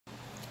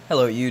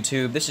Hello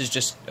YouTube, this is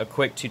just a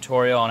quick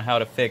tutorial on how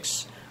to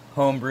fix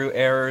Homebrew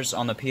errors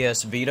on the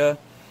PsVita.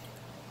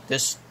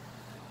 This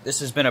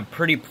has been a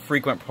pretty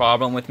frequent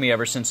problem with me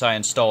ever since I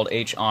installed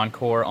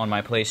H-encore on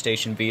my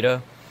PlayStation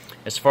Vita.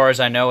 As far as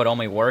I know, it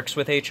only works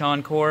with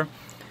H-encore.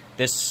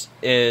 This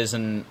is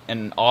an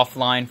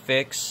offline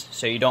fix,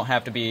 so you don't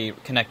have to be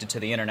connected to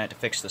the internet to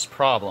fix this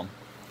problem.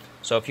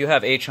 So if you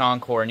have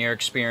H-encore and you're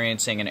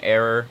experiencing an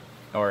error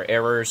or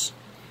errors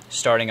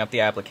starting up the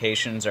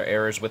applications or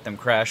errors with them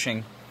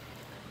crashing,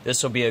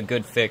 this will be a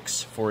good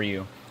fix for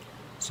you.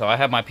 So I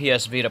have my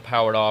PsVita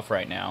powered off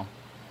right now.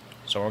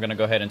 So we're going to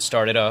go ahead and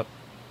start it up.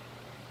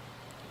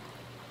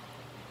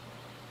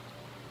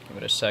 Give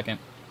it a second.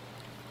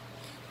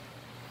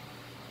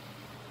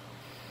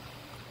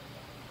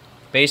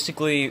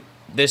 Basically,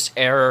 this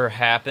error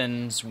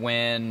happens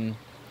when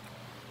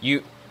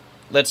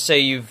let's say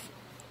you've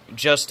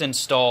just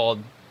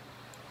installed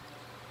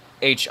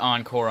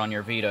H-encore on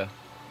your Vita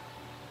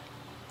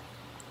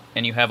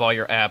and you have all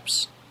your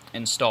apps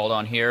installed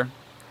on here.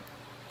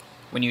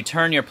 When you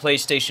turn your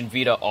PlayStation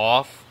Vita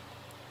off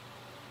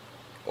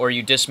or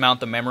you dismount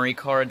the memory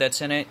card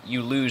that's in it,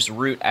 you lose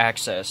root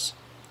access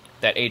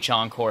that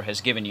H-encore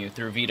has given you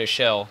through Vita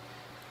Shell.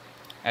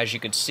 As you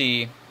can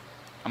see,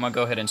 I'm going to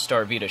go ahead and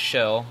start Vita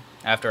Shell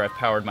after I've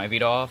powered my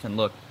Vita off, and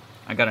look,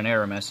 I got an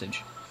error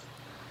message.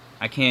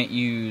 I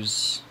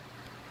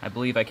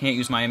believe I can't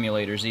use my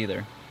emulators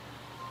either.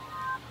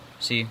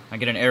 See, I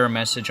get an error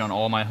message on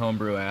all my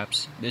Homebrew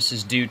apps. This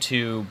is due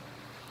to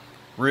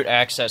root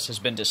access has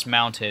been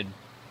dismounted,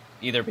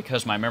 either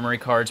because my memory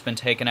card's been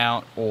taken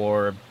out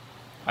or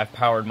I've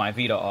powered my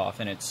Vita off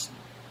and it's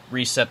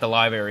reset the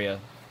live area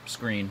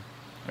screen,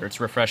 or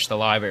it's refreshed the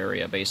live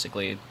area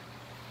basically.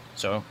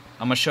 So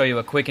I'm going to show you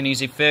a quick and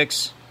easy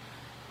fix,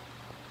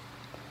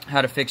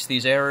 how to fix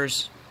these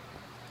errors.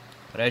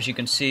 But as you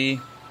can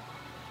see,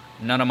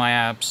 none of my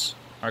apps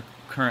are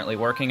currently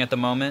working at the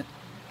moment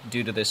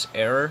due to this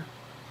error.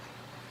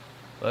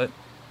 But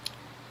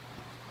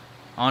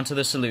on to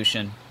the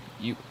solution.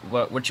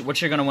 What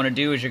you're going to want to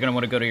do is you're going to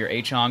want to go to your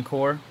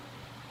H-encore,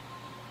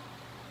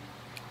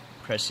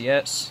 press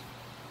yes,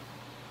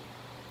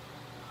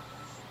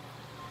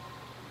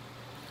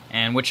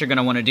 and what you're going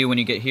to want to do when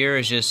you get here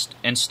is just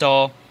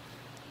install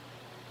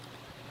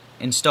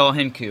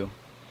Hinku,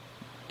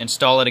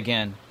 install it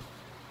again,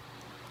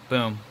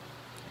 boom,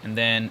 and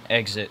then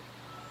exit.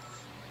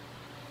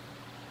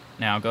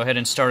 Now go ahead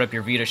and start up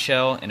your Vita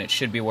Shell and it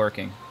should be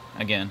working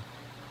again.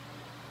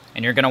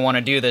 And you're going to want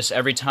to do this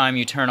every time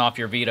you turn off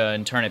your Vita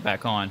and turn it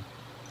back on.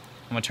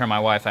 I'm going to turn my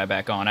Wi-Fi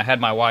back on. I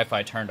had my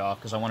Wi-Fi turned off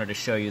because I wanted to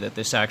show you that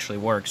this actually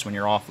works when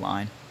you're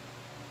offline.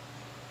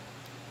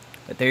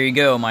 But there you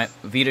go, my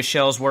Vita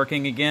Shell's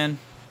working again.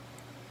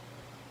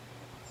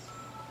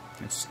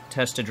 Let's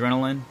test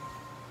adrenaline.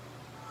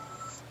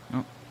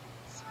 Oh.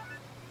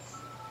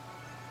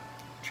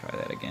 Try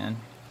that again.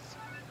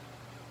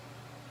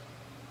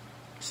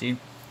 See?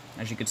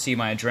 As you can see,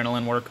 my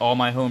adrenaline work, all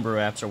my Homebrew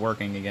apps are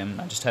working again.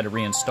 I just had to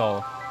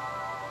reinstall.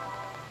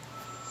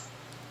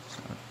 So,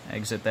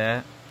 exit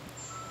that.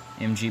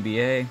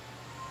 MGBA.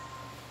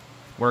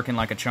 Working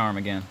like a charm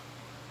again.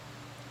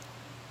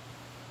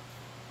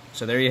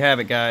 So there you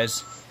have it,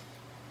 guys.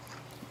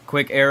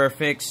 Quick error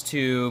fix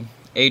to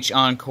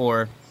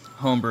H-encore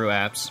Homebrew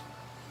apps.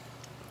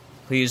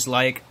 Please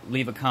like,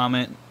 leave a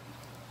comment,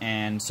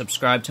 and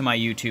subscribe to my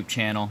YouTube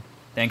channel.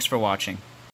 Thanks for watching.